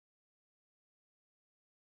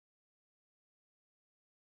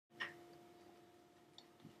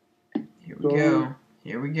we go.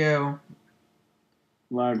 Here we go.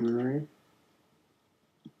 Library.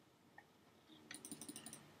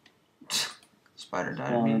 Spider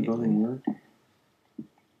died Spawner immediately. doesn't work.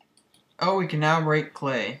 Oh, we can now break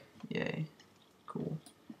clay. Yay. Cool.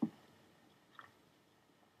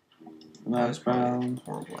 That was probably a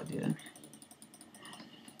horrible idea.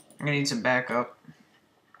 I'm gonna need some backup.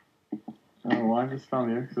 Oh, well, I just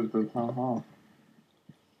found the exit to the town hall.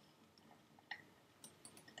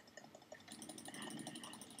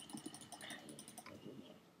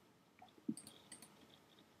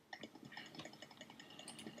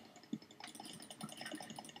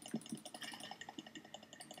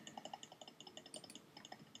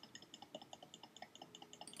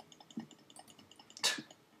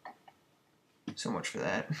 So much for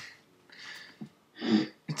that.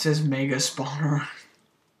 It says mega spawner.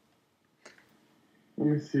 Let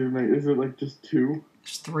me see. Is it like just 2?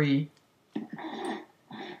 There's 3.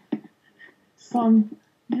 Son,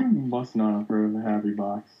 you must not have heard of the Happy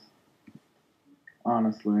Box.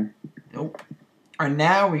 Honestly. Nope. Alright,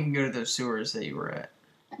 now we can go to those sewers that you were at.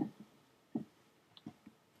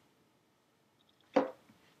 So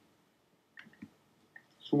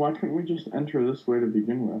why couldn't we just enter this way to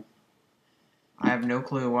begin with? I have no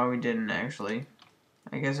clue why we didn't, actually.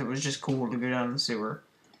 I guess it was just cool to go down the sewer.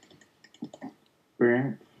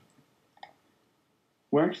 Right?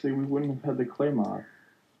 Well, actually, we wouldn't have had the clay mod.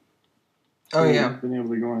 Oh, we yeah. wouldn't have been able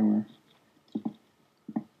to go anywhere.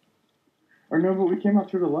 Or no, but we came out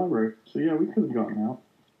through the library. So yeah, we could have gotten out.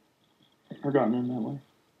 Or gotten in that way.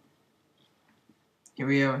 Here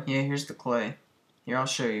we go. Yeah, here's the clay. Here, I'll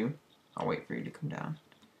show you. I'll wait for you to come down.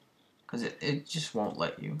 Because it just won't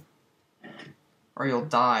let you. Or you'll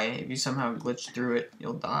die. If you somehow glitch through it,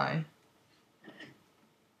 you'll die.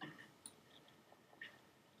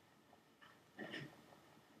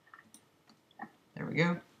 There we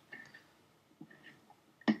go.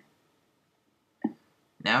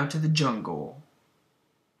 Now to the jungle.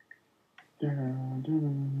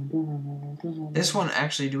 This one,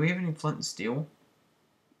 actually, do we have any flint and steel?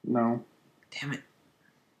 No. Damn it.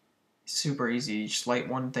 It's super easy. You just light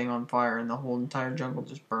one thing on fire and the whole entire jungle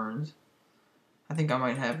just burns. I think I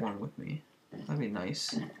might have one with me. That'd be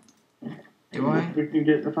nice. Do I?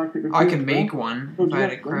 I can make one if I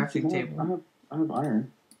had a crafting table. I have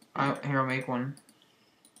iron. Here, I'll make one.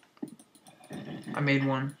 I made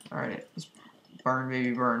one. Alright, let's burn,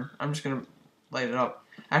 baby, burn. I'm just gonna light it up.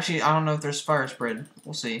 Actually, I don't know if there's fire spread.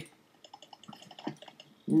 We'll see.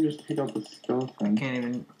 You just take out the skeleton. Can't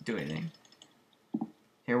even do anything.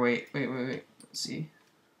 Here, wait. Let's see.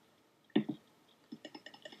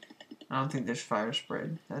 I don't think there's fire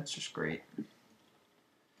spread. That's just great.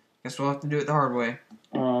 Guess we'll have to do it the hard way.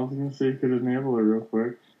 Oh, I was gonna say you could enable it real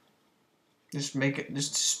quick. Just make it,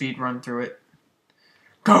 just speed run through it.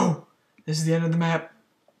 Go! This is the end of the map.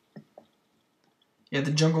 Yeah,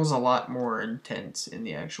 the jungle's a lot more intense in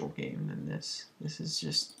the actual game than this. This is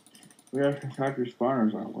just... Yeah, because half your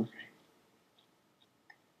spawners aren't working.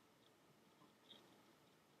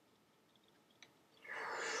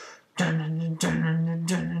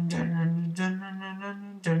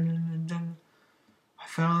 I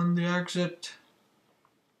found the exit.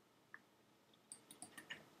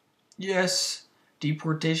 Yes.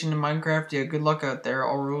 Deportation in Minecraft. Yeah, good luck out there.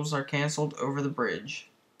 All rules are cancelled over the bridge.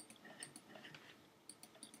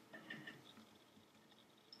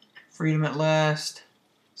 Freedom at last.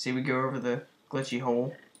 See, we go over the glitchy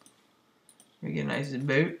hole. We get a nice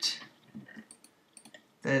boat.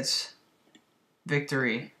 That's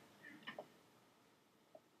victory.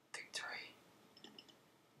 Victory.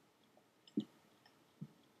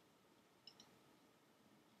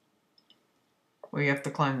 We have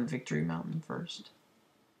to climb the victory mountain first.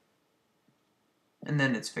 And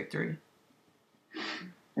then it's victory.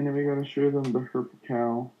 And then we gotta show them the Herp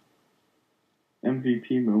Cow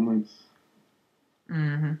MVP moments.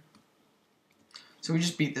 Mm-hmm. So we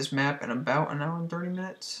just beat this map in about an hour and 30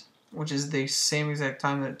 minutes, which is the same exact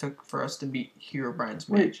time that it took for us to beat Herobrine's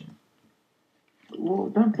Mansion. Well,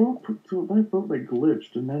 that boat like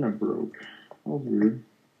glitched and then it broke. That was weird.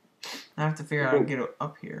 I have to figure out how to get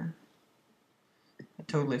up here. I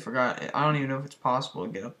totally forgot. I don't even know if it's possible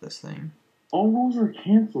to get up this thing. All rules are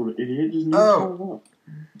canceled, idiot. Just never show up.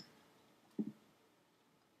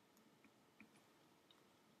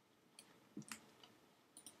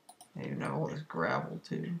 I even have all this gravel,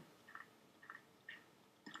 too.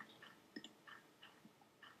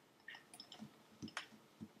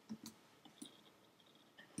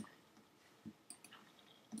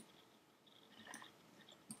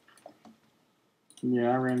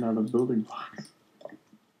 Yeah, I ran out of building blocks.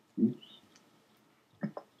 Oops.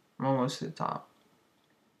 I'm almost to the top.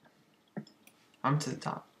 I'm to the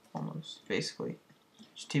top, almost, basically.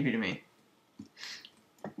 Just TP to me.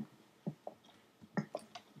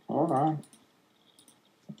 Hold on.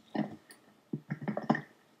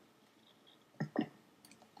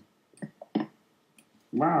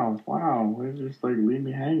 Wow. They just like leave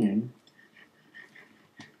me hanging.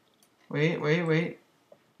 Wait.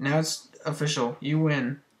 Now it's official. You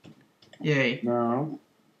win. Yay. No,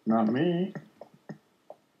 not me.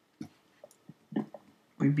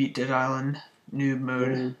 We beat Dead Island. Noob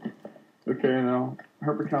mode. Yay. Okay, now,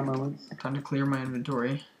 Herpecow moments. Time to clear my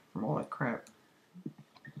inventory from all that crap.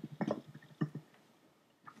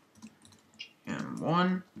 And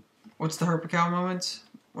 1. What's the Herpecow moments?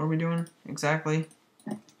 What are we doing exactly?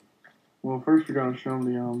 Well, first we're gonna show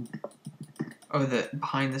them the Oh, the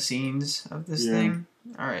behind the scenes of this Yeah. thing?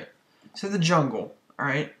 Alright. So the jungle,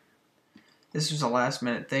 alright? This was a last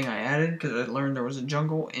minute thing I added because I learned there was a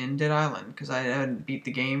jungle in Dead Island because I hadn't beat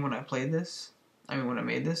the game when I played this. I mean, when I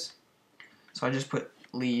made this. So I just put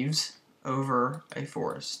leaves over a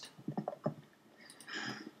forest.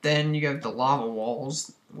 Then you have the lava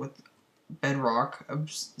walls with bedrock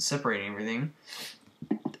separating everything.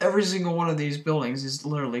 Every single one of these buildings is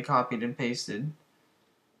literally copied and pasted.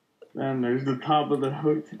 And there's the top of the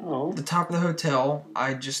hotel. The top of the hotel,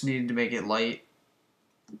 I just needed to make it light.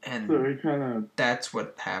 And So it kind of that's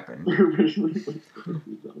what happened. originally was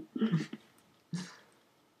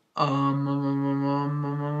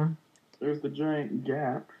There's the giant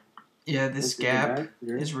gap. Yeah, this Like in the gap back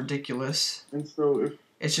here. is ridiculous. And so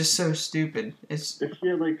It's just so stupid. It's if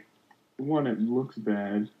you had like 1, it looks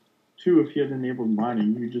bad. 2, if you had enabled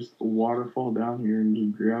mining, you just waterfall down here and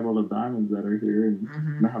just grab all the diamonds that are here and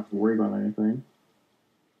not have to worry about anything.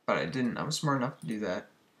 But I didn't. I was smart enough to do that.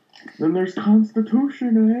 Then there's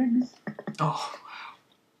Constitution eggs. Oh,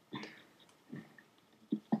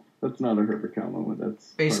 That's not a Herpecow moment.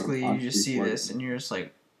 That's basically part of you just see Oxy's this and you're just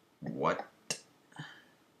like, what?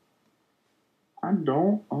 I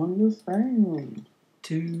don't understand.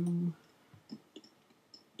 Too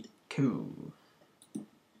cool.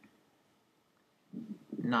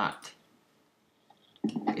 Not.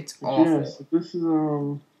 It's awful. Yes, this is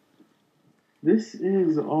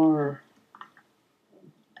our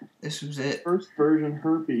This was it. first version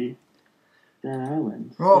Herpy Dead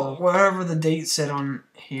Island. Well, whatever the date said on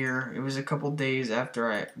here, it was a couple days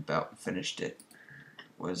after I about finished it.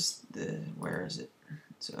 Where is it?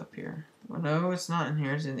 It's up here. Well, no, it's not in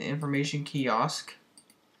here. It's in the information kiosk.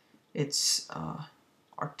 It's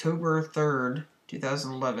October 3rd,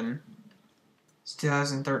 2011. It's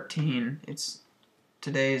 2013.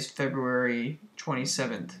 Today is February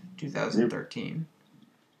 27th, 2013.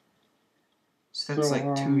 So that's So,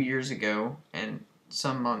 like 2 years ago and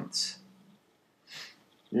some months.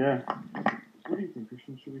 Yeah. What do you think,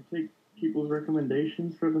 Christian? Should we take people's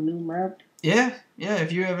recommendations for the new map? Yeah.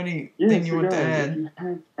 If you have anything you want to If add. you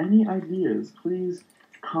have any ideas, please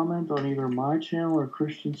comment on either my channel or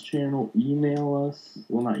Christian's channel. Email us.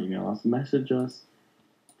 Well, not email us. Message us.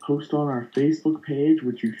 Post on our Facebook page,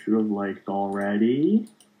 which you should have liked already.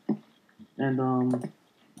 And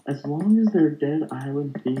as long as they're Dead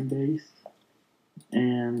Island theme based,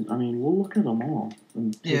 and I mean, we'll look at them all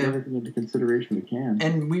and take everything into consideration we can.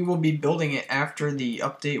 And we will be building it after the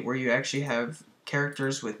update where you actually have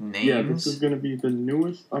characters with names. Yeah, this is going to be the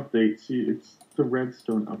newest update. See, it's the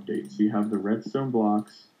redstone update. So you have the redstone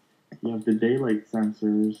blocks, you have the daylight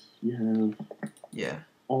sensors, you have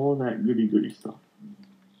all of that goody stuff.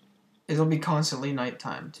 It'll be constantly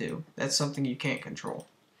nighttime too. That's something you can't control.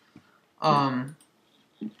 Oh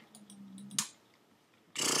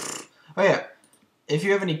yeah. If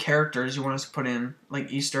you have any characters you want us to put in,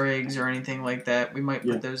 like Easter eggs or anything like that, we might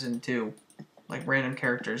put those in too. Like random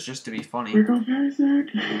characters just to be funny. Here goes Isaac!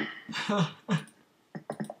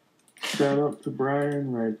 Shout out to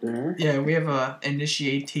Brian right there. Yeah, we have a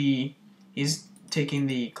initiatee. He's taking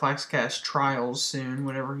the Claxcast trials soon,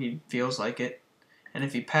 whenever he feels like it. And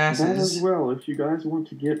if he passes... That as well, if you guys want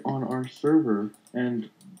to get on our server and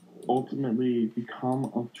ultimately become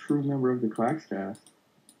a true member of the Claxcast,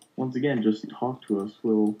 once again, just talk to us.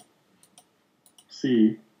 We'll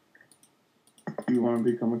see if you want to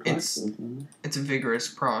become a Claxcast member. It's a vigorous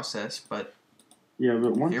process, but... Yeah,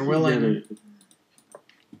 but once you're you willing... get it,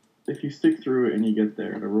 if you stick through it and you get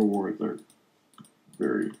there, the rewards are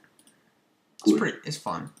very good. It's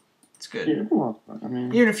fun. It's good. Yeah, it's a lot of fun. I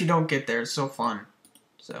mean, even if you don't get there, it's still fun.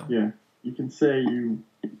 So yeah, you can say you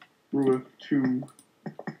grew up 2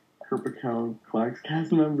 Herpecow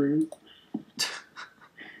Claxcast members.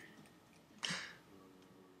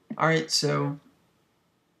 Alright, so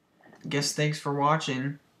I guess thanks for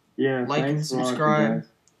watching. Yeah, like and subscribe.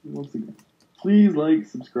 Once again. Please like,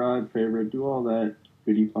 subscribe, favorite, do all that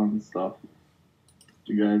goody fun stuff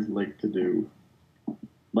you guys like to do.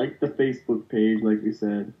 Like the Facebook page, like we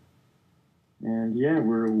said. And yeah,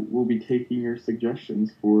 we'll be taking your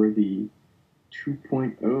suggestions for the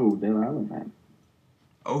 2.0 Dead Island map.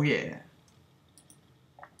 Oh yeah.